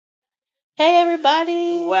Hey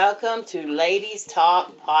everybody! Welcome to Ladies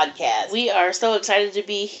Talk Podcast. We are so excited to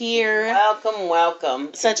be here.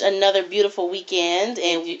 Welcome. Such another beautiful weekend,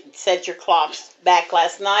 and you set your clocks back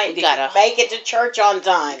last night. Did you make it to church on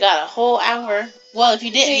time? Got a whole hour. Well, if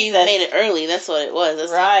you didn't, you made it early. That's what it was.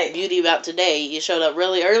 That's right. The beauty about today. You showed up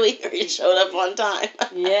really early, or you showed up on time.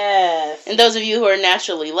 Yes. And those of you who are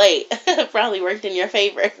naturally late probably worked in your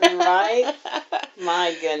favor. Right.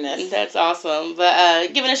 My goodness. That's awesome.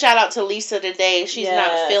 But giving a shout out to Lisa today. She's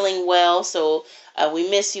not feeling well, so we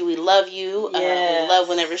miss you. We love you. We love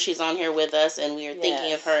whenever she's on here with us, and we are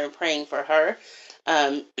thinking of her and praying for her.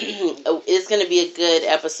 It's going to be a good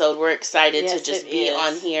episode. We're excited to just be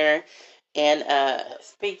on here. And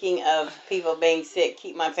speaking of people being sick,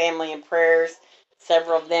 keep my family in prayers.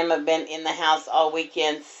 Several of them have been in the house all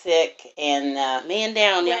weekend sick, and man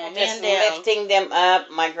down, y'all. Just lifting them up.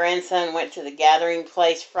 My grandson went to the gathering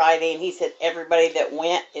place Friday, and he said everybody that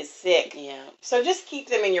went is sick. Yeah. So just keep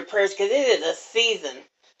them in your prayers, because it is a season.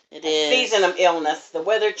 It is a season of illness. The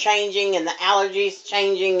weather changing, and the allergies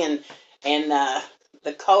changing, and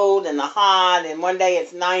the cold and the hot, and one day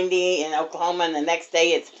it's 90 in Oklahoma, and the next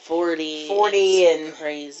day it's 40 and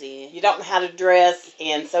crazy. You don't know how to dress,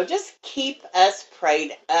 and so just keep us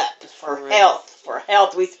prayed up for health. For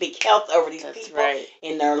health, we speak health over these people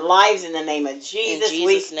in their lives in the name of Jesus.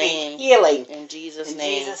 We speak healing in Jesus'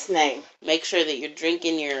 name. In Jesus' name. Make sure that you're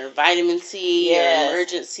drinking your vitamin C, your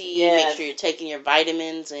emergency. Make sure you're taking your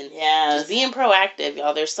vitamins, and just being proactive,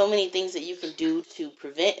 y'all. There's so many things that you can do to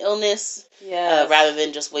prevent illness. Rather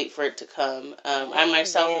than just wait for it to come. I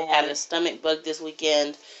myself have had a stomach bug this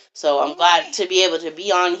weekend, so I'm glad to be able to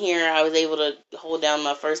be on here. I was able to hold down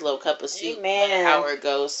my first little cup of soup an hour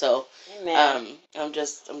ago, so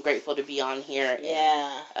I'm grateful to be on here.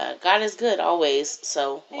 And, God is good always.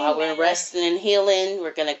 So while we're resting and healing,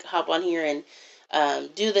 we're gonna hop on here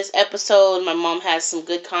and do this episode. My mom has some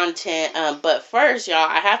good content, but first, y'all,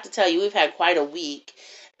 I have to tell you, we've had quite a week.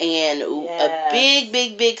 And a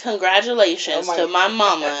big congratulations to my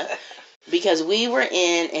mama, because we were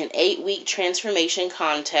in an 8-week transformation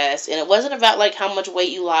contest, and it wasn't about like how much weight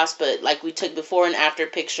you lost, but like we took before and after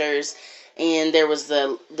pictures, and there was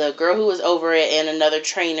the girl who was over it and another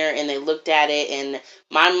trainer, and they looked at it, and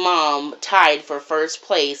my mom tied for first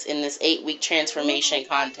place in this 8-week transformation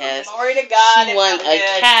contest. Glory to God. She won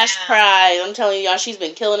a cash prize. I'm telling y'all, she's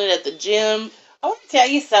been killing it at the gym. I want to tell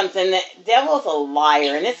you something. The devil's a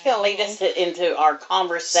liar, and it's going to lead us into our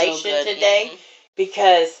conversation today,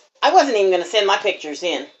 because I wasn't even going to send my pictures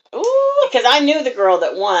in. Ooh. Because I knew the girl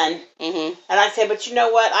that won, and I said, but you know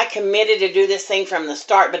what? I committed to do this thing from the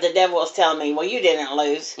start, but the devil was telling me, well, you didn't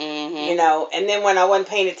lose, you know. And then when I wasn't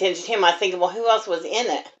paying attention to him, I was thinking, well, who else was in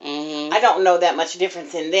it? I don't know that much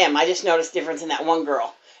difference in them. I just noticed difference in that one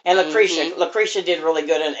girl. And Lucretia did really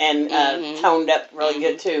good and toned up really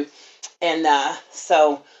good, too. And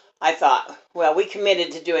so I thought, well, we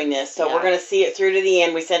committed to doing this, so we're going to see it through to the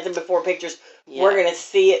end. We sent them before pictures. We're going to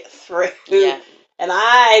see it through. And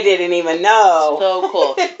I didn't even know. So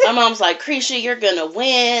cool. My mom's like, Cretia, you're going to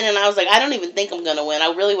win. And I was like, I don't even think I'm going to win.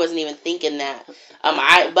 I really wasn't even thinking that.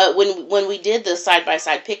 But when we did the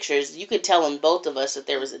side-by-side pictures, you could tell in both of us that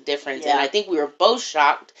there was a difference. And I think we were both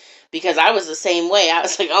shocked, because I was the same way. I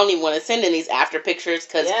was like, I don't even want to send in these after pictures,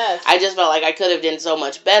 because I just felt like I could have done so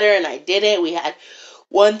much better, and I didn't. We had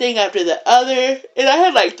one thing after the other, and I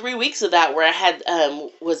had like 3 weeks of that where I had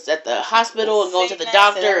was at the hospital and going to the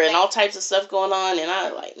doctor and all types of stuff going on, and I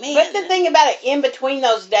was like, man. But the thing about it, in between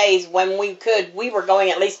those days when we were going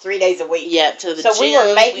at least 3 days a week. Yeah, to the gym. So we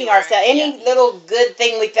were making ourselves any little good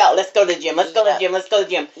thing we felt. Let's go to the gym. Let's go to the gym. Let's go to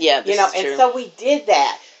the gym. Yeah, you know, and so we did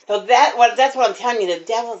that. So that's what I'm telling you. The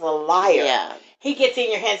devil's a liar. Yeah. He gets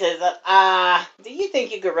in your head and says, do you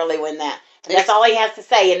think you could really win that? And that's all he has to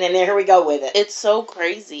say, and then here we go with it. It's so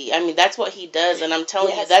crazy. I mean, that's what he does, and I'm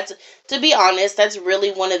telling you, to be honest, that's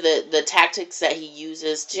really one of the tactics that he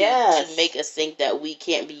uses to make us think that we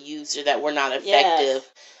can't be used or that we're not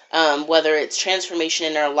effective. Whether it's transformation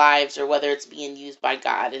in our lives or whether it's being used by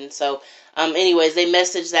God. And so, anyways, they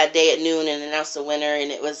messaged that day at noon and announced the winner, and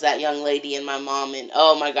it was that young lady and my mom, and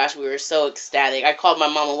oh my gosh, we were so ecstatic. I called my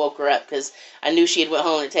mom and woke her up, because I knew she had went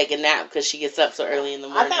home to take a nap, because she gets up so early in the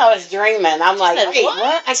morning. I thought I was dreaming. I'm like, wait,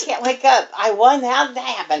 what? I can't wake up. I won? How did that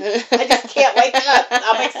happen? I just can't wake up.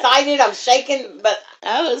 I'm excited. I'm shaking, but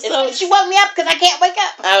she woke me up because I can't wake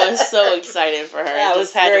up. I was so excited for her. I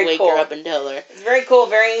just had to wake her up and tell her. It's very cool,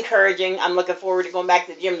 very encouraging. I'm looking forward to going back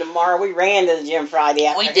to the gym tomorrow. We ran to the gym Friday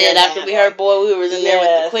after. We did. After we heard, boy, we were in there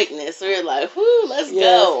with the quickness. We were like, whoo, let's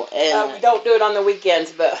go. And we don't do it on the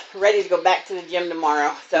weekends, but ready to go back to the gym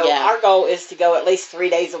tomorrow. So our goal is to go at least 3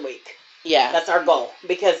 days a week. Yeah. That's our goal,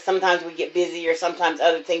 because sometimes we get busy or sometimes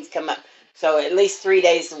other things come up. So at least 3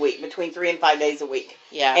 days a week, between 3 and 5 days a week.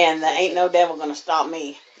 Yeah. And ain't no devil going to stop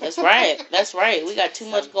me. That's right. That's right. We got too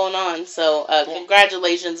much going on. So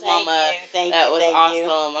congratulations, Thank Mama. You. That was awesome.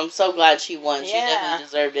 You. I'm so glad she won. She definitely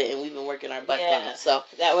deserved it, and we've been working our butts off. So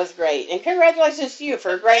that was great. And congratulations to you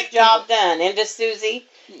for a great job done. And to Susie.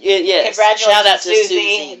 Yes. Congratulations, Shout out to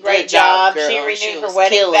Susie. Great job. She renewed her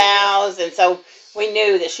wedding vows, and so we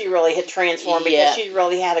knew that she really had transformed because she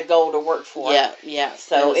really had a goal to work for. Yeah.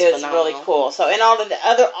 So it was really cool. So, and all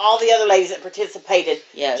the other ladies that participated.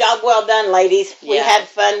 Job well done, ladies. We had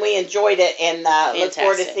fun. We enjoyed it, and look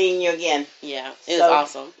forward to seeing you again. Yeah, it was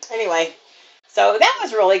awesome. Anyway, so that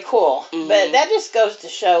was really cool. Mm-hmm. But that just goes to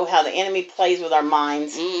show how the enemy plays with our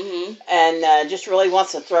minds, and just really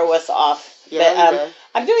wants to throw us off. Yeah, but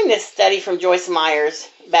I'm doing this study from Joyce Meyer's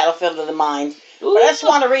Battlefield of the Mind. Ooh. But I just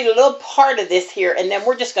want to read a little part of this here, and then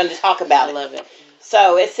we're just going to talk about it. I love it.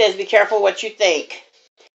 So it says, be careful what you think.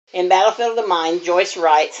 In Battlefield of the Mind, Joyce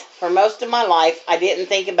writes, for most of my life, I didn't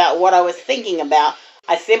think about what I was thinking about.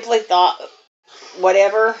 I simply thought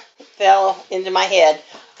whatever fell into my head.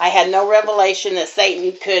 I had no revelation that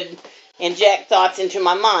Satan could inject thoughts into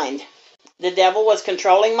my mind. The devil was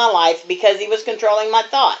controlling my life because he was controlling my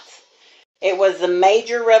thoughts. It was the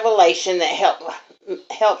major revelation that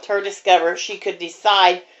helped her discover she could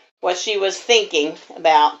decide what she was thinking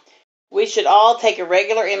about. We should all take a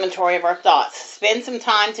regular inventory of our thoughts. Spend some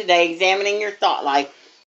time today examining your thought life.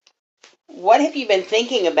 What have you been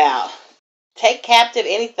thinking about? Take captive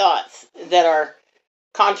any thoughts that are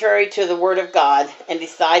contrary to the Word of God and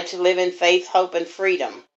decide to live in faith, hope, and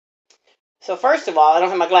freedom. So first of all, I don't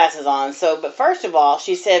have my glasses on, but first of all,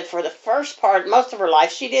 she said for the first part, most of her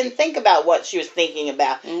life, she didn't think about what she was thinking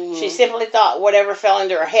about. Mm-hmm. She simply thought whatever fell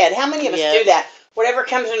into her head. How many of us do that? Whatever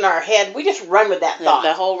comes into our head, we just run with that thought.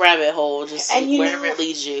 The whole rabbit hole, just wherever it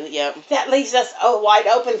leads you. Yep. That leaves us wide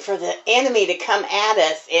open for the enemy to come at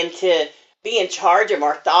us and to be in charge of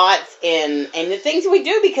our thoughts and the things we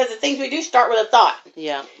do, because the things we do start with a thought.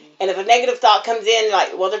 Yeah. And if a negative thought comes in,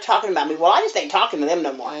 like, well, they're talking about me. Well, I just ain't talking to them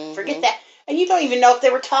no more. Mm-hmm. Forget that. And you don't even know if they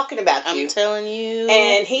were talking about you. I'm telling you.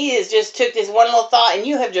 And he has just took this one little thought, and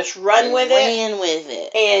you have just run with it. Ran with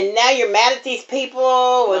it. And now you're mad at these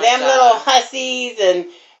people with them little hussies,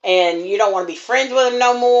 and you don't want to be friends with them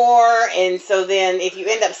no more. And so then if you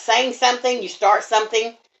end up saying something, you start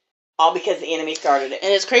something, all because the enemy started it.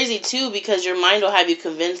 And it's crazy, too, because your mind will have you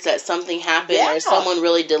convinced that something happened or someone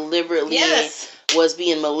really deliberately was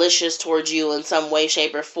being malicious towards you in some way,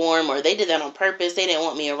 shape, or form, or they did that on purpose, they didn't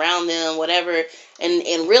want me around them, whatever.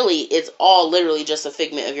 And really, it's all literally just a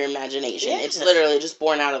figment of your imagination. Yes. It's literally just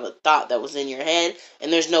born out of a thought that was in your head,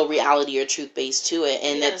 and there's no reality or truth base to it.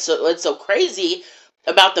 And that's what's so crazy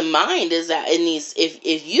about the mind is that in these,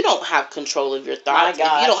 if you don't have control of your thoughts, if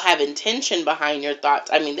you don't have intention behind your thoughts,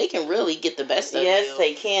 I mean, they can really get the best of you. Yes,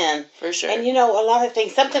 they can. For sure. And a lot of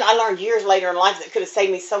things, something I learned years later in life that could have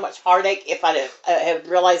saved me so much heartache if I'd have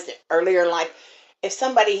realized it earlier in life. If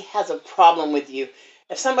somebody has a problem with you,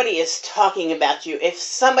 if somebody is talking about you, if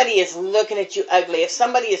somebody is looking at you ugly, if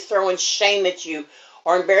somebody is throwing shame at you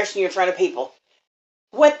or embarrassing you in front of people,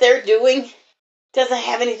 what they're doing doesn't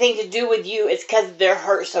have anything to do with you. It's because they're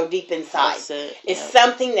hurt so deep inside. It's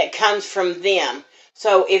something that comes from them.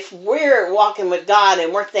 So if we're walking with God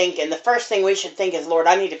and we're thinking, the first thing we should think is, Lord,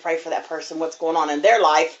 I need to pray for that person, what's going on in their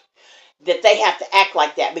life, that they have to act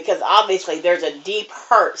like that, because obviously there's a deep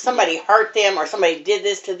hurt. Somebody hurt them or somebody did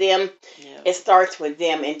this to them. Yeah. It starts with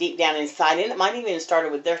them and deep down inside. And it might even have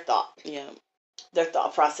started with their thought. Yeah. Their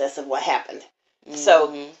thought process of what happened. Mm-hmm.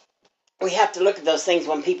 So we have to look at those things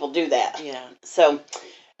when people do that. Yeah. So,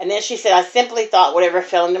 and then she said, I simply thought whatever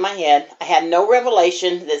fell into my head. I had no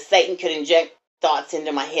revelation that Satan could inject thoughts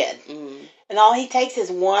into my head. Mm-hmm. And all he takes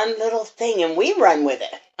is one little thing, and we run with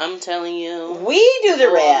it. I'm telling you. We do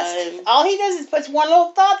the rest. All he does is puts one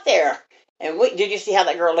little thought there. And did you see how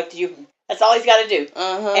that girl looked at you? That's all he's got to do.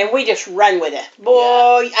 Uh-huh. And we just run with it.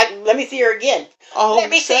 Boy, let me see her again. Let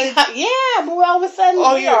me see her. Yeah, boy, all of a sudden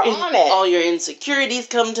we are on it. All your insecurities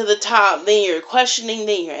come to the top. Then you're questioning.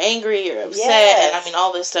 Then you're angry. You're upset. Yes. And I mean,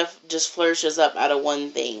 all this stuff just flourishes up out of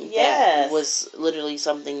one thing. Yes. That was literally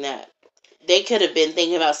something that they could have been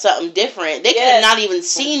thinking about something different. They could have not even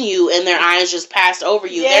seen you, and their eyes just passed over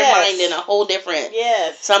you. Yes. Their mind in a whole different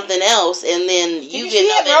something else, and then you get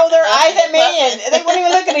it. Roll their eyes at me, and they weren't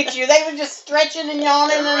even looking at you. They were just stretching and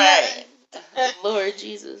yawning. Right. Lord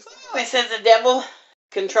Jesus. It says the devil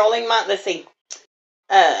controlling my. Let's see.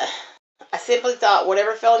 I simply thought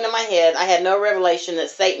whatever fell into my head. I had no revelation that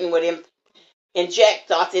Satan would inject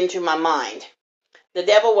thoughts into my mind. The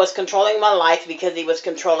devil was controlling my life because he was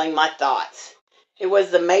controlling my thoughts. It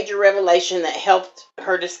was the major revelation that helped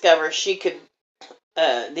her discover she could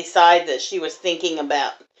decide that she was thinking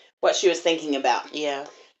about what she was thinking about. Yeah.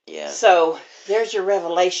 Yeah. So there's your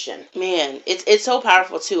revelation. Man, it's so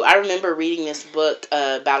powerful too. I remember reading this book,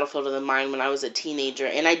 Battlefield of the Mind, when I was a teenager,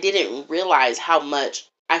 and I didn't realize how much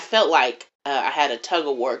I felt like I had a tug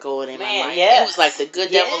of war going in my mind. Yes. It was like the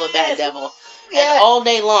good devil, the bad devil. And all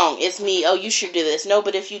day long, it's me. Oh, you should do this. No,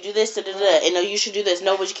 but if you do this, da da da. And no, you should do this.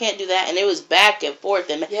 No, but you can't do that. And it was back and forth.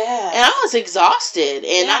 And I was exhausted.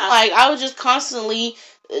 And I was just constantly,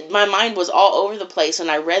 my mind was all over the place. And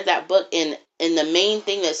I read that book, and the main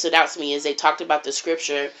thing that stood out to me is they talked about the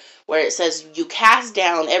scripture where it says, you cast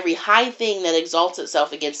down every high thing that exalts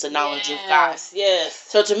itself against the knowledge of God. Yes.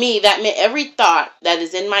 So to me, that meant every thought that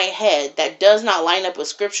is in my head that does not line up with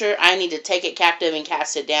scripture, I need to take it captive and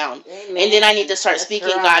cast it down. Amen. And then I need to start speaking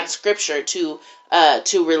God's scripture to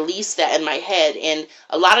release that in my head. And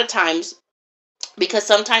a lot of times, because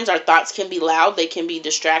sometimes our thoughts can be loud, they can be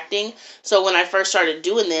distracting. So when I first started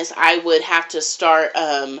doing this, I would have to start,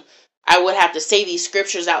 I would have to say these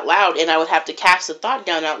scriptures out loud, and I would have to cast the thought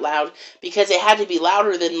down out loud because it had to be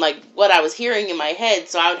louder than like what I was hearing in my head.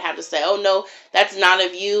 So I would have to say, oh no, that's not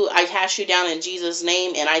of you. I cast you down in Jesus'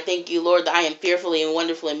 name, and I thank you, Lord, that I am fearfully and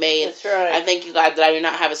wonderfully made. That's right. I thank you, God, that I do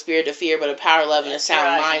not have a spirit of fear, but a power, love, and a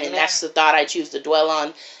sound mind, and that's the thought I choose to dwell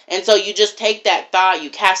on. And so you just take that thought, you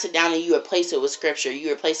cast it down, and you replace it with scripture.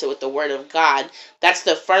 You replace it with the word of God. That's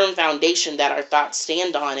the firm foundation that our thoughts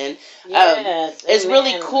stand on. And it's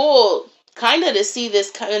really cool kind of to see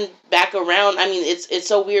this coming back around. I mean, it's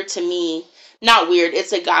so weird to me. Not weird.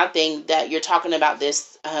 It's a God thing that you're talking about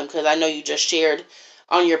this, because I know you just shared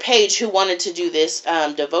on your page who wanted to do this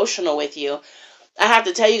devotional with you. I have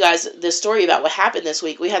to tell you guys this story about what happened this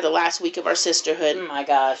week. We had the last week of our sisterhood. Oh my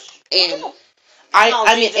gosh. And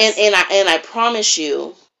I promise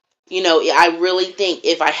you, I really think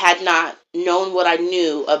if I had not known what I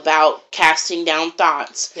knew about casting down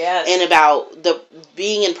thoughts and about the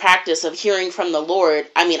being in practice of hearing from the Lord,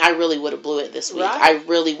 I mean, I really would have blew it this week. Right. I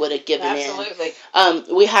really would have given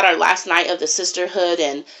in. We had our last night of the sisterhood,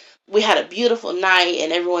 and we had a beautiful night,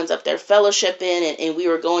 and everyone's up there fellowshipping, and we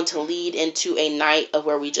were going to lead into a night of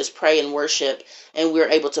where we just pray and worship, and we were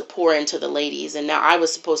able to pour into the ladies. And now I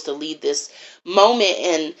was supposed to lead this moment,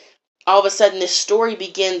 and all of a sudden this story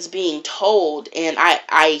begins being told, and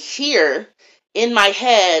I hear in my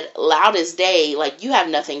head loud as day, like, you have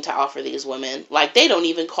nothing to offer these women. Like, they don't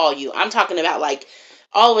even call you. I'm talking about, like,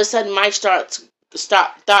 all of a sudden my thoughts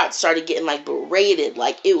started getting, like, berated.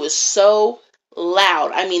 Like, it was so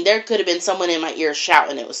loud. I mean, there could have been someone in my ear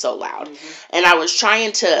shouting. It was so loud. Mm-hmm. And I was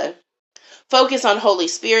trying to focus on Holy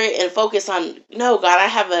Spirit and focus on, no, God, I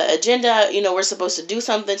have an agenda. We're supposed to do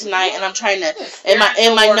something tonight, and I'm trying to. And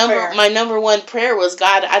my number one prayer was,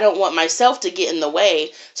 God, I don't want myself to get in the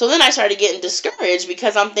way. So then I started getting discouraged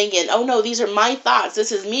because I'm thinking, oh no, these are my thoughts.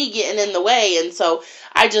 This is me getting in the way, and so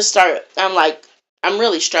I'm like, I'm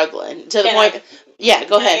really struggling to the point. Yeah,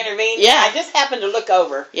 go ahead. Intervene? Yeah. I just happened to look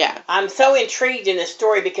over. Yeah. I'm so intrigued in this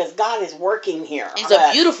story because God is working here. It's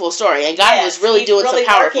a beautiful story, and God was really doing some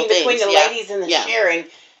powerful things. Between the ladies and the sharing.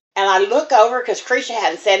 And I look over because Krisha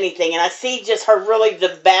hadn't said anything, and I see just her really,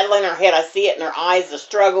 the battle in her head. I see it in her eyes, the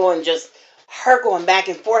struggle, and just her going back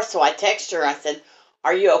and forth. So I texted her. I said,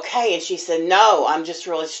 are you okay? And she said, no, I'm just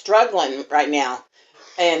really struggling right now.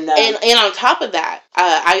 And on top of that,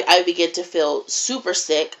 I began to feel super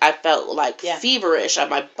sick. I felt like feverish.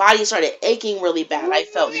 My body started aching really bad. I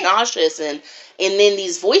felt nauseous, and then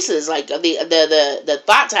these voices, like the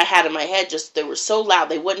thoughts I had in my head, just, they were so loud,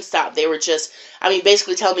 they wouldn't stop. They were just,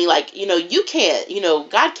 basically telling me, like, you can't,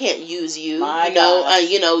 God can't use you.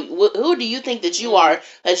 Who do you think that you are,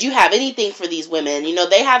 that you have anything for these women?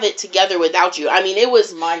 They have it together without you. I mean, it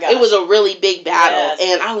was a really big battle,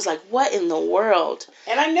 and I was like, what in the world?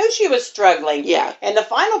 And I knew she was struggling. Yeah. And the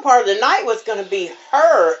final part of the night was going to be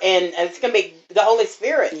her, and it's going to be the Holy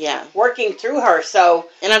Spirit working through her. So,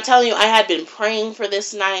 and I'm telling you, I had been praying for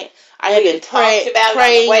this night. I had been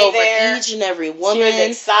praying over each and every woman. She was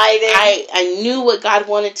excited. I knew what God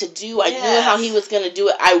wanted to do. I knew how He was going to do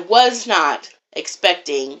it. I was not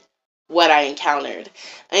expecting what I encountered.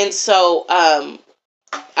 And so,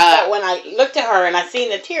 but when I looked at her and I seen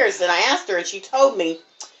the tears, and I asked her, and she told me,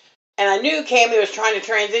 and I knew Cammie was trying to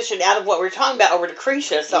transition out of what we were talking about over to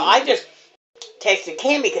Krisha. So I just texted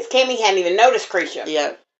Cammie because Cammie hadn't even noticed Krisha.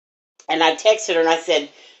 Yeah. And I texted her and I said,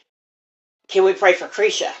 can we pray for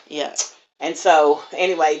Krisha? Yeah. And so,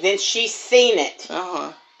 anyway, then she's seen it.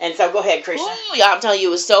 Uh-huh. And so, go ahead, Krisha. Ooh, yeah, I'm telling you,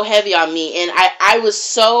 it was so heavy on me. And I was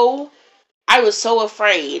so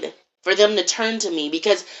afraid for them to turn to me.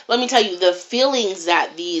 Because let me tell you, the feelings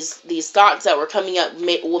that these thoughts that were coming up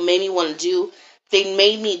made me want to do, they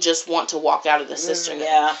made me just want to walk out of the sisterhood.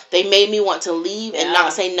 Yeah. They made me want to leave and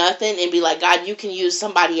not say nothing and be like, God, you can use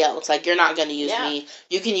somebody else. Like, you're not going to use me.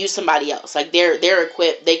 You can use somebody else. Like, they're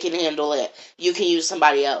equipped. They can handle it. You can use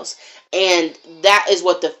somebody else. And that is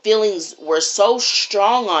what the feelings were so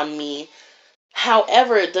strong on me.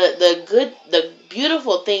 However, the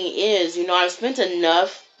beautiful thing is, I've spent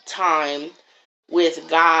enough time with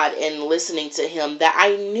God and listening to Him that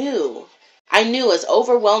I knew as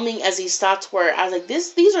overwhelming as these thoughts were, I was like,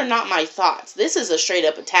 these are not my thoughts. This is a straight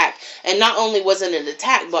up attack. And not only was it an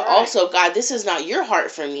attack, but also, God, this is not your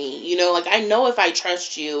heart for me. Like, I know if I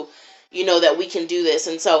trust you, that we can do this.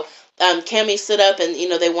 And so, Cammie stood up and,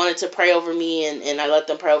 they wanted to pray over me and I let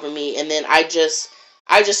them pray over me. And then I just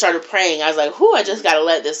started praying. I was like, I just got to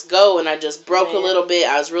let this go. And I just broke a little bit.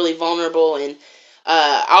 I was really vulnerable. And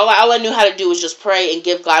all I knew how to do was just pray and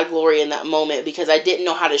give God glory in that moment, because I didn't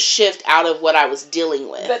know how to shift out of what I was dealing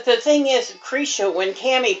with. But the thing is, Cretia, when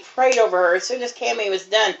Cammie prayed over her, as soon as Cammie was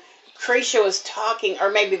done, Cretia was talking,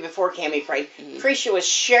 or maybe before Cammie prayed, Cretia was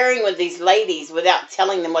sharing with these ladies without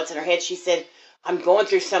telling them what's in her head. She said, I'm going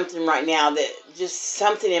through something right now, that just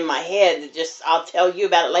something in my head that just, I'll tell you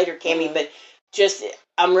about it later, Cammie, but just,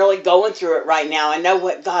 I'm really going through it right now. I know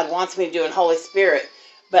what God wants me to do in Holy Spirit,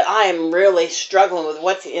 but I am really struggling with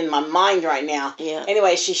what's in my mind right now. Yeah.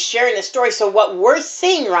 Anyway, she's sharing the story. So what we're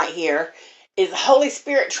seeing right here is the Holy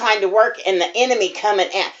Spirit trying to work and the enemy coming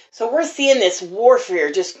at. So we're seeing this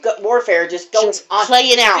warfare just going on.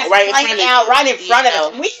 Playing out right in front of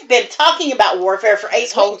us. We've been talking about warfare for 8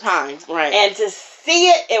 weeks. Whole time. Right. And to see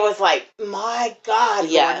it was like, my God,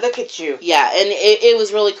 Lord, look at you. Yeah, and it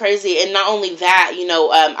was really crazy. And not only that,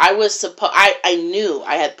 I knew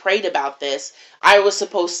I had prayed about this. I was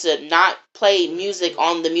supposed to not play music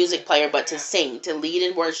on the music player, but to sing, to lead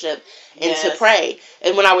in worship, and to pray.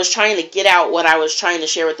 And when I was trying to get out what I was trying to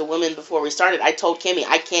share with the women before we started, I told Cammie,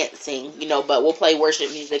 I can't sing, but we'll play worship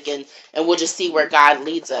music and we'll just see where God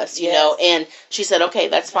leads us, you know. And she said, okay,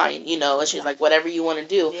 that's fine, and she's like, whatever you want to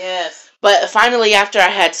do. Yes. But finally, after I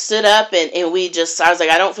had stood up and I was like,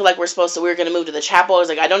 I don't feel like we were going to move to the chapel. I was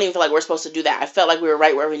like, I don't even feel like we're supposed to do that. I felt like we were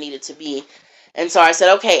right where we needed to be. And so I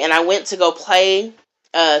said, okay, and I went to go play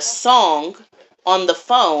a song on the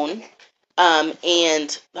phone,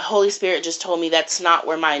 and the Holy Spirit just told me that's not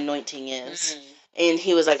where my anointing is. And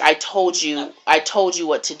He was like, I told you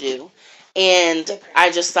what to do. And I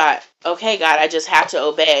just thought, okay, God, I just have to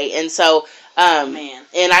obey. And so,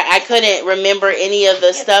 and I couldn't remember any of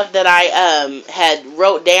the stuff that I had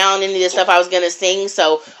wrote down, any of the stuff I was going to sing.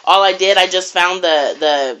 So all I did, I just found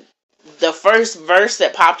the first verse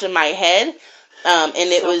that popped in my head. And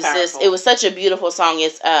it was powerful. It was such a beautiful song.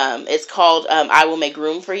 It's called, I Will Make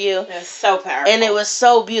Room for You. It's so powerful. And it was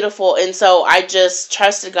so beautiful. And so I just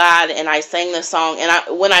trusted God and I sang the song.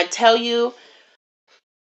 And when I tell you,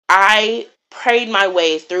 I prayed my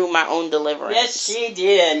way through my own deliverance. Yes, she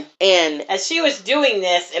did. And as she was doing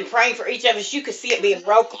this and praying for each of us, you could see it being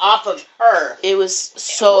broke off of her. It was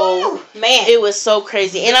so, it was so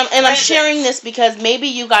crazy. And I'm sharing this because maybe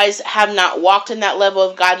you guys have not walked in that level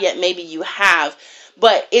of God yet. Maybe you have.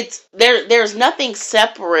 But there's nothing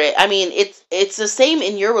separate. I mean, it's the same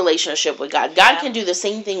in your relationship with God. God can do the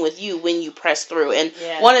same thing with you when you press through. And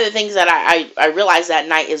one of the things that I realized that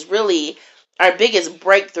night is really our biggest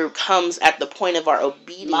breakthrough comes at the point of our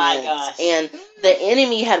obedience. My gosh. And the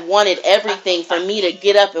enemy had wanted everything for me to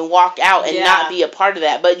get up and walk out and not be a part of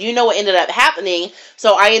that. But you know what ended up happening?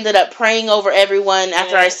 So I ended up praying over everyone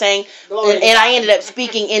after I sang. And I ended up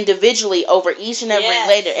speaking individually over each and every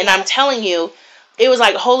lady. And I'm telling you, it was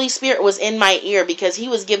like Holy Spirit was in my ear because He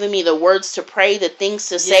was giving me the words to pray, the things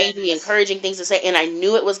to say, the encouraging things to say, and I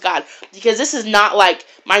knew it was God. Because this is not like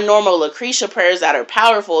my normal Lucretia prayers that are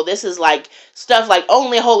powerful. This is like stuff like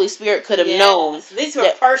only Holy Spirit could have known. These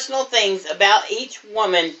were personal things about each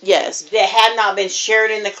woman that had not been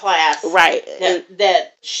shared in the class. Right.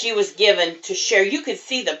 That she was given to share. You could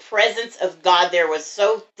see the presence of God there was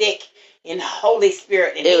so thick in Holy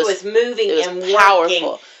Spirit. And He was moving and working.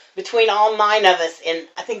 Powerful. Between all 9 of us, and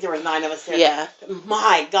I think there were 9 of us there. Yeah.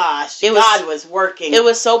 My gosh, God was working. It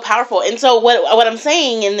was so powerful. And so what I'm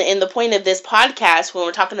saying in the point of this podcast, when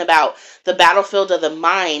we're talking about the battlefield of the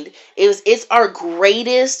mind, it's our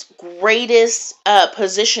greatest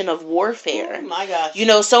position of warfare. Oh my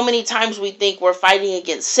gosh. So many times we think we're fighting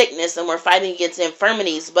against sickness and we're fighting against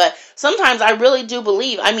infirmities, but sometimes I really do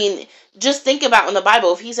believe, just think about in the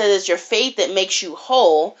Bible, if He says it's your faith that makes you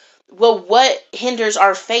whole. Well, what hinders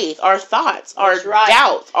our faith, our thoughts, our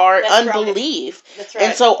doubts, our unbelief? That's right.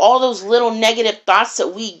 And so all those little negative thoughts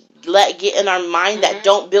that we let get in our mind that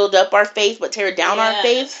don't build up our faith but tear down our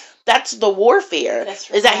faith. That's the warfare. That's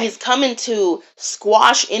right. Is that he's coming to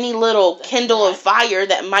squash any little kindle of fire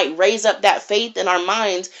that might raise up that faith in our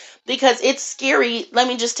minds. Because it's scary, let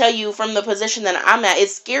me just tell you from the position that I'm at,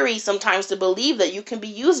 it's scary sometimes to believe that you can be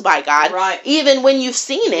used by God. Right. Even when you've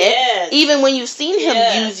seen it. Yes. Even when you've seen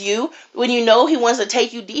him use you, when you know he wants to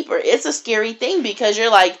take you deeper. It's a scary thing because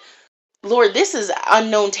you're like, Lord, this is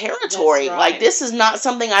unknown territory. Right. Like, this is not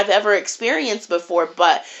something I've ever experienced before.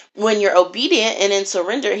 But when you're obedient and in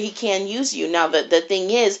surrender, he can use you. Now, the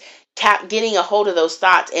thing is, getting a hold of those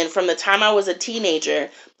thoughts. And from the time I was a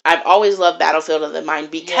teenager, I've always loved Battlefield of the Mind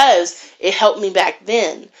because it helped me back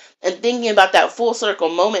then. And thinking about that full circle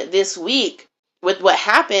moment this week with what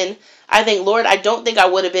happened, I think, Lord, I don't think I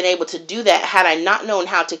would have been able to do that had I not known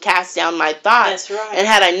how to cast down my thoughts. That's right. And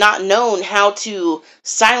had I not known how to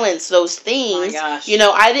silence those things. My gosh. You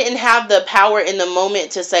know, I didn't have the power in the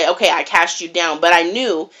moment to say, okay, I cast you down. But I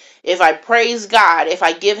knew if I praise God, if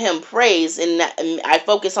I give him praise and I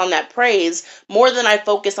focus on that praise more than I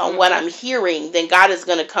focus on what I'm hearing, then God is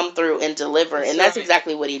going to come through and deliver. And that's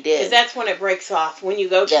exactly what he did. Because that's when it breaks off, when you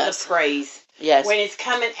go to the praise. Yes. When it's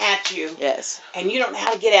coming at you. Yes. And you don't know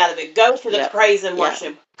how to get out of it. Go to the praise and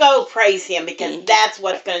worship. Go praise him because that's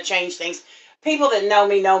what's going to change things. People that know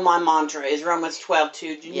me know my mantra is Romans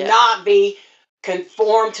 12:2. Do not be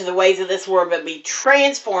conformed to the ways of this world, but be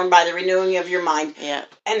transformed by the renewing of your mind. Yeah.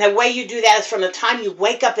 And the way you do that is from the time you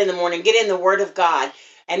wake up in the morning, get in the Word of God.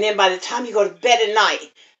 And then by the time you go to bed at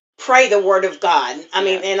night, pray the Word of God. I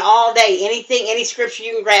mean, and all day, anything, any scripture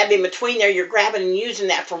you can grab in between there, you're grabbing and using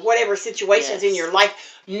that for whatever situations in your life.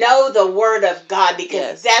 Know the Word of God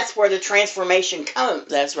because that's where the transformation comes.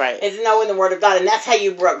 That's right. Is knowing the Word of God. And that's how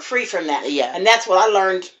you broke free from that. Yeah. And that's what I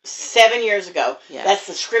learned 7 years ago. Yeah. That's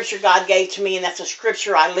the scripture God gave to me, and that's the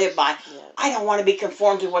scripture I live by. Yeah. I don't want to be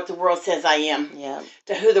conformed to what the world says I am. Yeah.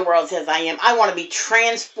 To who the world says I am. I want to be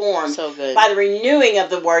transformed by the renewing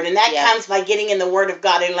of the Word. And that comes by getting in the Word of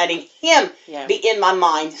God and letting him be in my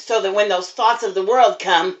mind so that when those thoughts of the world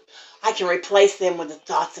come, I can replace them with the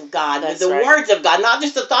thoughts of God, with the words of God. Not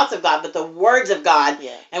just the thoughts of God, but the words of God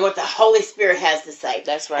and what the Holy Spirit has to say.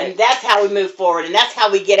 That's right. And that's how we move forward, and that's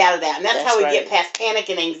how we get out of that. And that's how we get past panic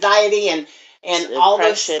and anxiety and all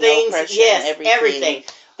those things. Yes, everything.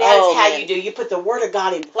 That's how you do. You put the Word of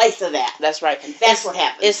God in place of that. That's right. And that's what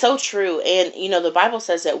happens. It's so true. And, you know, the Bible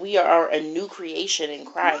says that we are a new creation in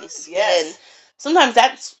Christ. Yes. And sometimes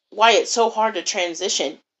that's why it's so hard to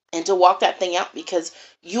transition and to walk that thing out, because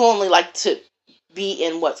you only like to be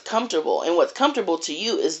in what's comfortable, and what's comfortable to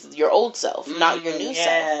you is your old self, not your new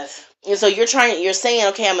self. And so you're saying,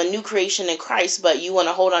 okay, I'm a new creation in Christ, but you want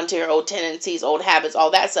to hold on to your old tendencies, old habits,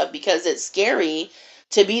 all that stuff, because it's scary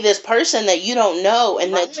to be this person that you don't know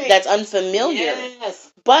and that's unfamiliar.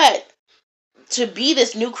 Yes. But to be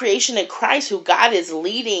this new creation in Christ who God is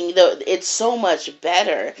leading, it's so much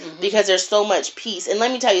better because there's so much peace. And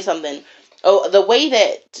let me tell you something. Oh, the way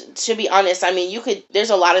that, to be honest, I mean, there's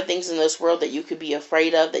a lot of things in this world that you could be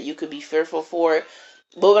afraid of, that you could be fearful for.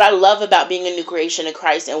 But what I love about being a new creation in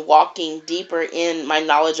Christ and walking deeper in my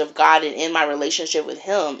knowledge of God and in my relationship with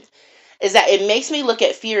him is that it makes me look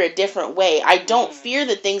at fear a different way. I don't fear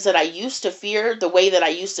the things that I used to fear the way that I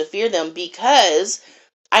used to fear them, because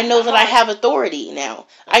I know that I have authority now.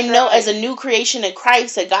 I know as a new creation in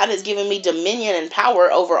Christ that God has given me dominion and power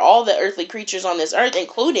over all the earthly creatures on this earth,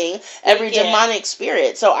 including every demonic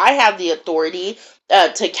spirit. So I have the authority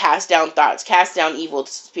to cast down thoughts, cast down evil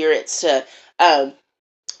spirits, to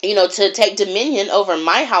take dominion over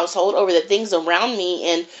my household, over the things around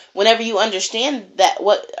me. And whenever you understand that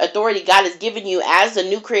what authority God has given you as a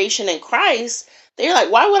new creation in Christ, they're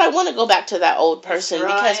like, why would I want to go back to that old person?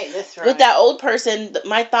 Because with that old person,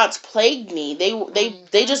 my thoughts plagued me.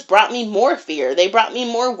 They just brought me more fear. They brought me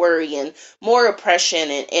more worry and more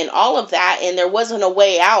oppression and all of that. And there wasn't a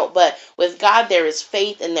way out. But with God, there is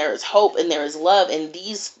faith and there is hope and there is love. And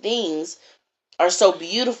these things are so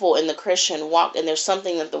beautiful in the Christian walk. And there's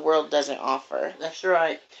something that the world doesn't offer. That's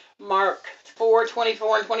right. Mark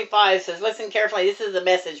 4:24-25 says, listen carefully. This is the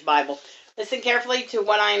Message Bible. Listen carefully to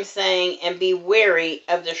what I am saying and be wary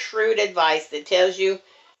of the shrewd advice that tells you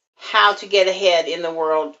how to get ahead in the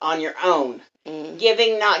world on your own.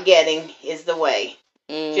 Giving, not getting, is the way.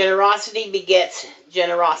 Generosity begets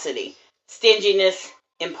generosity. Stinginess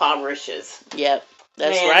impoverishes. Yep,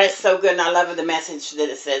 that's right. That's so good, and I love the message that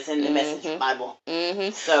it says in the Message Bible.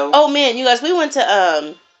 So, oh man, you guys, we went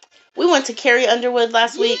to Carrie Underwood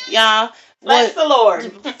last week, y'all. Bless the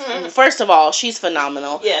Lord. First of all, she's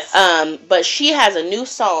phenomenal. Yes. But she has a new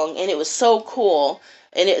song, and it was so cool.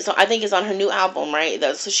 and I think it's on her new album, right?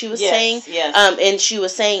 So she was saying, yes. And she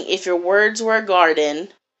was saying, if your words were a garden,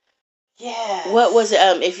 yes. What was it?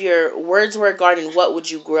 If your words were a garden, what would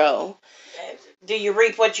you grow? Do you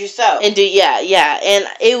reap what you sow? And and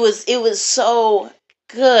it was so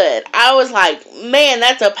good. I was like, man,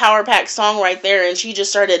 that's a power pack song right there. And she just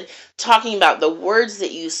started talking about the words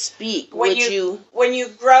that you speak. When you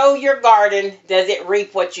grow your garden, does it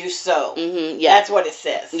reap what you sow? Mm-hmm, yeah, that's what it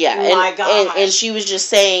says. Yeah, oh my God. And she was just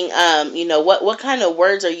saying, what kind of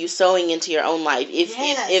words are you sowing into your own life?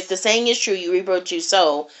 If the saying is true, you reap what you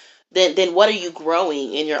sow. Then what are you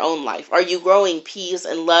growing in your own life? Are you growing peace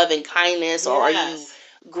and love and kindness, or are you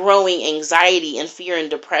growing anxiety and fear and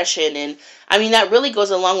depression? And I mean, that really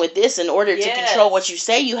goes along with this. In order to control what you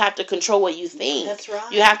say, you have to control what you think. That's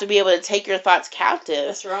right. You have to be able to take your thoughts captive.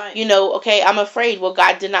 That's right. Okay, I'm afraid. Well,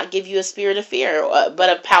 God did not give you a spirit of fear, but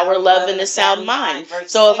of power, love, and a sound mind.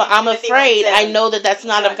 So if I'm afraid, I know that that's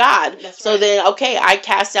not of God. So then, okay, I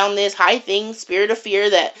cast down this high thing, spirit of fear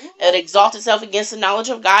that exalts itself against the knowledge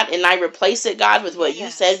of God, and I replace it, God, with what you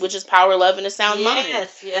said, which is power, love, and a sound mind.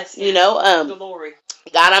 Yes. Glory.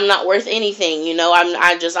 God, I'm not worth anything.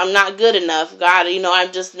 I'm not good enough. God,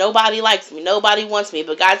 nobody likes me. Nobody wants me.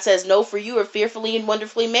 But God says, no, for you are fearfully and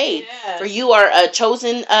wonderfully made. Yes. For you are a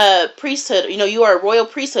chosen priesthood. You are a royal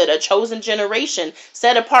priesthood, a chosen generation,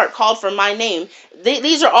 set apart, called for my name.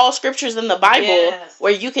 These are all scriptures in the Bible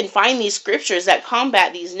where you can find these scriptures that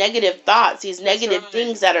combat these negative thoughts, these negative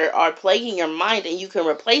things that are plaguing your mind, and you can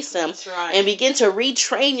replace them and begin to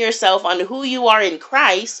retrain yourself on who you are in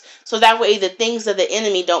Christ, so that way the things of the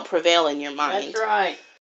enemy don't prevail in your mind. That's right.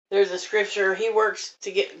 There's a scripture, he works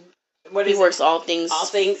all things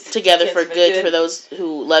together for good for those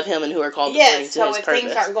who love him and who are called according to his purpose. So if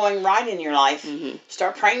things aren't going right in your life, mm-hmm.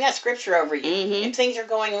 start praying that scripture over you. Mm-hmm. If things are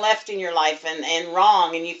going left in your life and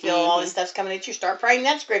wrong, and you feel all this stuff's coming at you, start praying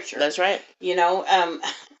that scripture. That's right.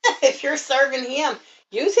 If you're serving him,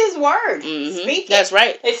 use his word. Mm-hmm. Speak it. That's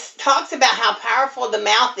right. It talks about how powerful the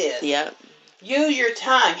mouth is. Yeah. Use your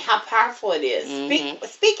tongue, how powerful it is. Mm-hmm.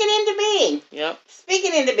 Speak it into being. Yep. Speak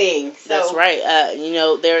it into being. So, that's right.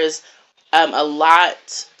 There is a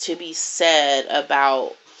lot to be said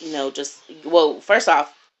about, first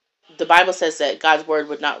off, the Bible says that God's word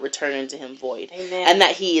would not return unto him void. Amen. And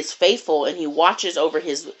that he is faithful and he watches over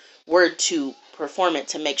his word to perform it,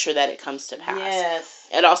 to make sure that it comes to pass. Yes.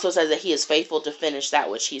 It also says that he is faithful to finish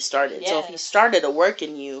that which he started. Yes. So if he started a work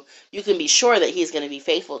in you, you can be sure that he's going to be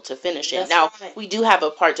faithful to finish it. Now, we do have a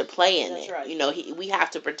part to play in it. Right. We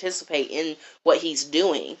have to participate in what he's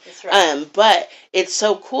doing. That's right. But it's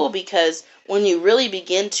so cool because when you really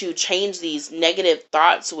begin to change these negative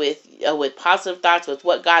thoughts with positive thoughts, with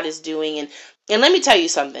what God is doing, and let me tell you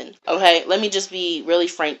something, okay? Let me just be really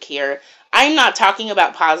frank here. I'm not talking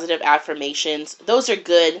about positive affirmations. Those are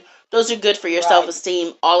good. Those are good for your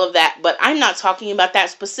self-esteem, all of that. But I'm not talking about that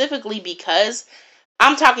specifically because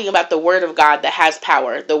I'm talking about the word of God that has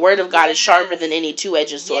power. The word of God is sharper than any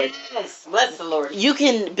two-edged sword. Yes, bless the Lord. You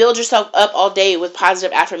can build yourself up all day with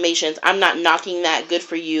positive affirmations. I'm not knocking that. Good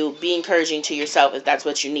for you. Be encouraging to yourself if that's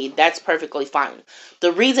what you need. That's perfectly fine.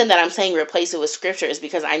 The reason that I'm saying replace it with scripture is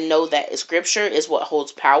because I know that scripture is what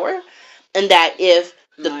holds power. And that if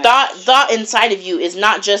the thought inside of you is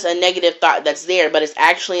not just a negative thought that's there, but it's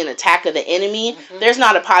actually an attack of the enemy, there's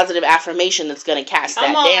not a positive affirmation that's going to cast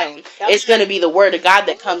that down. It's going to be the word of God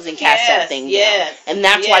that comes and casts that thing down. And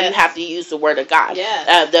that's why you have to use the word of God.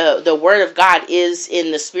 The word of God is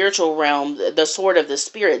in the spiritual realm, the sword of the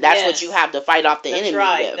spirit. That's what you have to fight off the enemy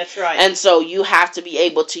with. That's right. And so you have to be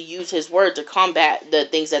able to use his word to combat the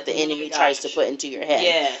things that the enemy tries to put into your head.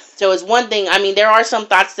 Yes. So it's one thing. I mean, there are some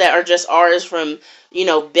thoughts that are just ours from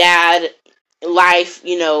bad life,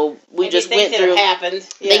 we maybe just went through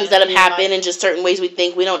things that have happened and just certain ways we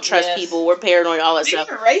think. We don't trust people, we're paranoid, all that stuff.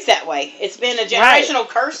 We were raised that way. It's been a generational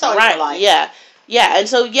curse on your life. And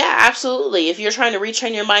so absolutely, if you're trying to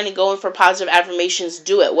retrain your mind and going for positive affirmations,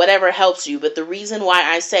 do it, whatever helps you. But the reason why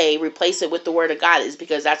I say replace it with the word of God is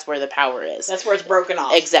because that's where the power is. That's where it's broken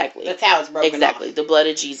off. Exactly. That's how it's broken off. The blood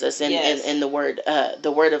of Jesus and the word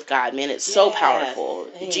of God, man, it's so powerful.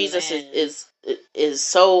 Amen. Jesus is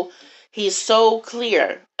so, he's so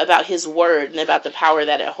clear about his word and about the power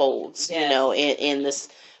that it holds, in this,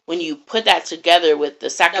 when you put that together with the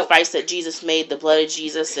sacrifice that Jesus made, the blood of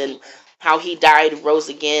Jesus, and how he died, rose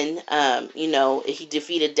again. He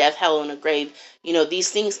defeated death, hell, and the grave.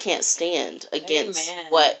 These things can't stand against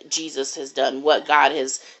what Jesus has done, what God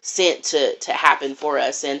has sent to happen for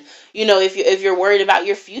us. And, if you're worried about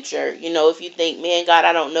your future, if you think, man, God,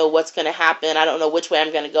 I don't know what's going to happen. I don't know which way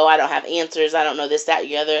I'm going to go. I don't have answers. I don't know this, that,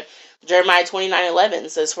 the other. Jeremiah 29:11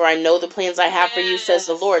 says, for I know the plans I have for you, says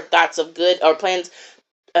the Lord, thoughts of good, or plans,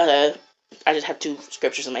 I just have two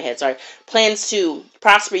scriptures in my head, sorry. Plans to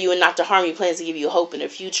prosper you and not to harm you, plans to give you hope in the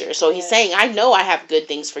future. So he's saying, I know I have good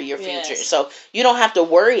things for your future. So you don't have to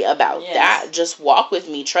worry about that. Just walk with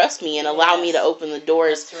me, trust me, and allow me to open the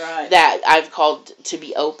doors that I've called to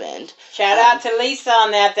be opened. Shout out to Lisa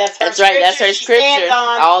on that. That's right. That's her scripture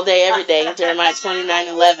all day, every day. Jeremiah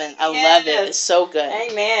 29:11. I love it. It's so good.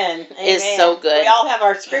 Amen. It's so good. We all have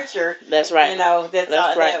our scripture. That's right.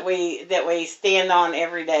 That we stand on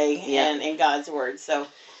every day. Yeah. In God's word. So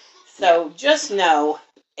just know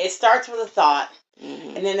it starts with a thought,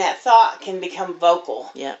 and then that thought can become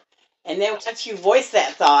vocal. Yeah. And then once you voice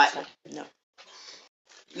that thought,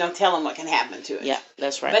 no telling what can happen to it. Yeah,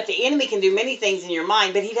 that's right. But the enemy can do many things in your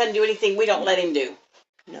mind, but he doesn't do anything we don't let him do.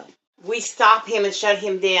 No. We stop him and shut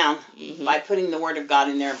him down by putting the word of God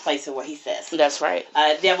in there in place of what he says. That's right.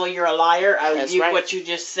 Devil, you're a liar. I rebuke what you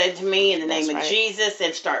just said to me in the name of Jesus,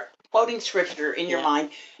 and start quoting scripture in your mind,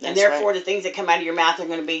 and therefore the things that come out of your mouth are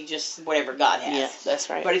going to be just whatever God has. Yeah, that's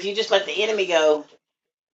right. But if you just let the enemy go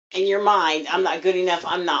in your mind, I'm not good enough,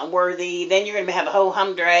 I'm not worthy, then you're going to have a whole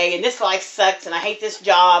humdray, and this life sucks, and I hate this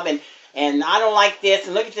job, and I don't like this,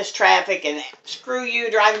 and look at this traffic, and screw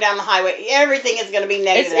you driving down the highway. Everything is going to be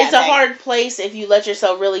negative. It's a hard place if you let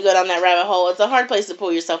yourself really go down that rabbit hole. It's a hard place to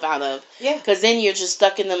pull yourself out of. Yeah. Because then you're just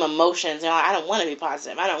stuck in them emotions. I don't want to be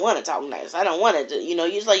positive. I don't want to talk nice. I don't want to, you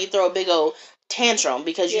just like you throw a big old tantrum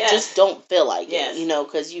because you just don't feel like it,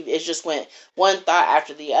 because it just went one thought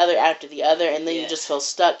after the other, and then you just feel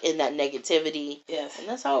stuck in that negativity. Yes. And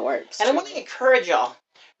that's how it works. And I want to encourage y'all.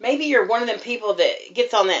 Maybe you're one of them people that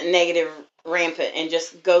gets on that negative rampant and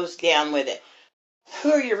just goes down with it.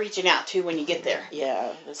 Who are you reaching out to when you get there?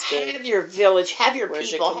 Yeah, that's good. Have your village, have your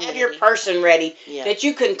people, have your person ready that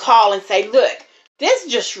you can call and say, look, this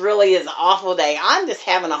just really is an awful day. I'm just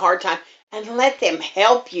having a hard time. And let them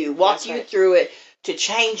help you, walk you through it, to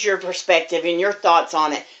change your perspective and your thoughts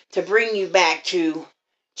on it, to bring you back to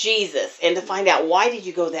Jesus and to find out, why did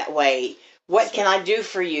you go that way? What can I do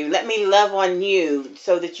for you? Let me love on you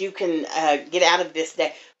so that you can get out of this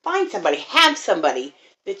day. Find somebody, have somebody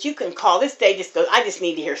that you can call. This day just goes, I just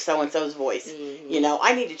need to hear so-and-so's voice.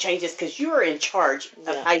 I need to change this because you're in charge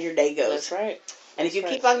of how your day goes. That's right. And if you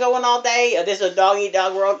keep on going all day, this is a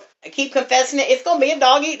dog-eat-dog world, keep confessing it, it's going to be a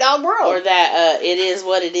dog-eat-dog world. Or that it is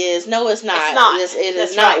what it is. No, it's not. It's not. It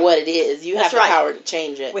is not what it is. You have the power to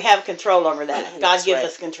change it. We have control over that. God gives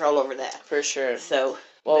us control over that. For sure. So...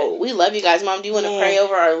 Well, we love you guys. Mom, do you want to pray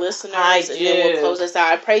over our listeners? I do. And then we'll close this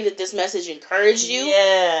out. I pray that this message encouraged you.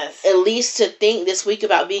 Yes. At least to think this week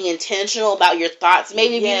about being intentional about your thoughts.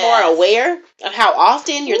 Maybe be more aware of how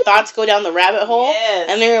often your thoughts go down the rabbit hole.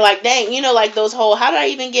 Yes. And then you're like, dang, like those whole, how did I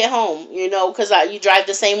even get home? Because you drive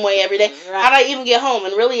the same way every day. Right. How did I even get home?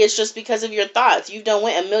 And really it's just because of your thoughts. You've done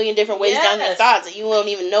went a million different ways down your thoughts that you won't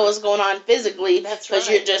even know what's going on physically. That's because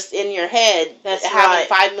you're just in your head having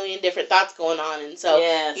 5 million different thoughts going on. And so,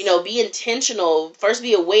 be intentional. First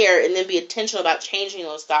be aware and then be intentional about changing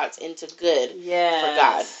those thoughts into good for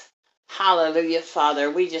God. Hallelujah,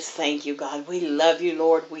 Father. We just thank you, God. We love you,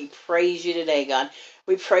 Lord. We praise you today, God.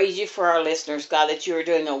 We praise you for our listeners, God, that you are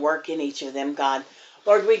doing a work in each of them, God.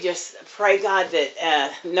 Lord, we just pray, God,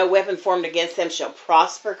 that no weapon formed against them shall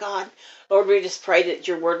prosper, God. Lord, we just pray that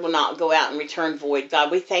your word will not go out and return void,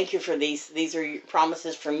 God. We thank you for these. These are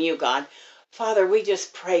promises from you, God. Father, we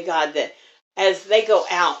just pray, God, that as they go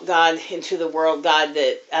out, God, into the world, God,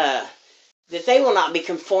 that they will not be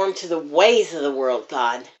conformed to the ways of the world,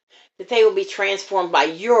 God. That they will be transformed by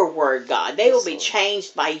your word, God. They will be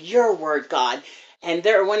changed by your word, God. And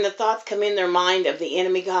when the thoughts come in their mind of the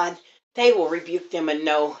enemy, God, they will rebuke them and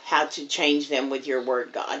know how to change them with your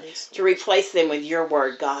word, God. To replace them with your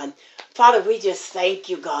word, God. Father, we just thank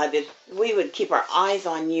you, God, that we would keep our eyes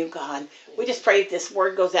on you, God. We just pray that this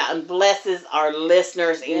word goes out and blesses our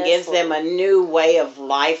listeners and gives them a new way of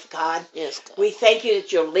life, God. Yes, God. We thank you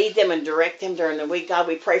that you'll lead them and direct them during the week, God.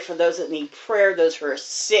 We pray for those that need prayer, those who are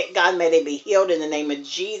sick, God. May they be healed in the name of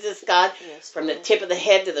Jesus, God. Yes, from the tip of the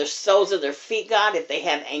head to the soles of their feet, God. If they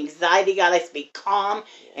have anxiety, God, I speak calm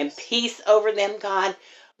and peace over them, God.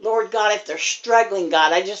 Lord God, if they're struggling,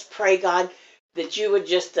 God, I just pray, God, that you would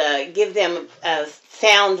just give them a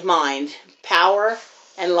sound mind, power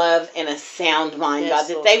and love and a sound mind, God,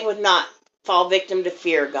 that they would not fall victim to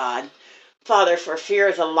fear, God. Father, for fear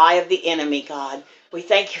is a lie of the enemy, God. We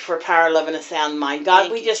thank you for power, love, and a sound mind.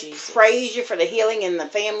 God, we just praise you for the healing in the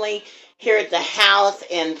family here at the house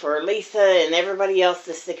and for Lisa and everybody else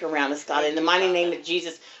that's sick around us, God. In the mighty name of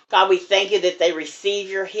Jesus, God, we thank you that they receive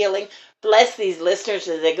your healing. Bless these listeners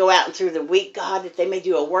as they go out and through the week, God, that they may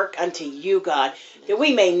do a work unto you, God, that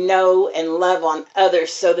we may know and love on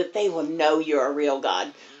others so that they will know you're a real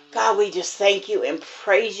God. God, we just thank you and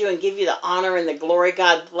praise you and give you the honor and the glory.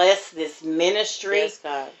 God, bless this ministry. Yes,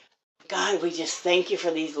 God. God, we just thank you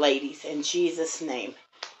for these ladies in Jesus' name.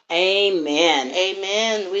 Amen.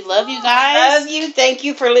 Amen. We love you guys. Love you. Thank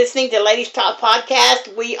you for listening to Ladies Talk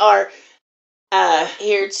Podcast. We are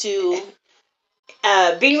here to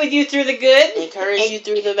be with you through the good, encourage you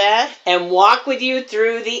through the bad, and walk with you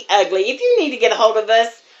through the ugly. If you need to get a hold of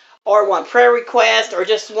us or want prayer requests or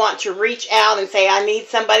just want to reach out and say, I need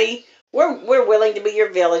somebody, we're willing to be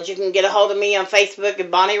your village. You can get a hold of me on Facebook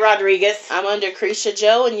at Bonnie Rodriguez. I'm under Cretia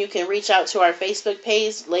Joe, and you can reach out to our Facebook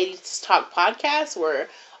page, Ladies Talk Podcast. We're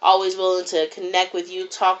always willing to connect with you,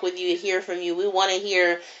 talk with you, hear from you. We want to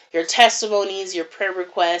hear your testimonies, your prayer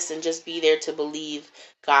requests, and just be there to believe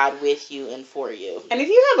God with you and for you. And if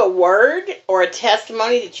you have a word or a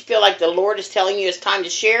testimony that you feel like the Lord is telling you it's time to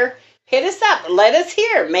share, hit us up. Let us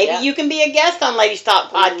hear. Maybe you can be a guest on Ladies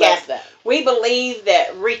Talk Podcast. We believe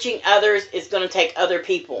that reaching others is going to take other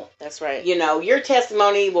people. That's right. You know, your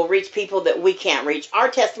testimony will reach people that we can't reach. Our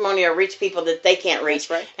testimony will reach people that they can't reach.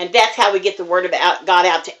 That's right. And that's how we get the word about God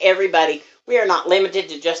out to everybody. We are not limited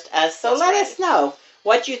to just us. So let us know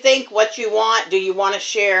what you think, what you want. Do you want to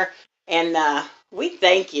share? And we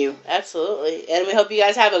thank you. Absolutely. And we hope you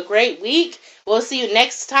guys have a great week. We'll see you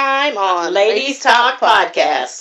next time on Ladies Talk Podcast.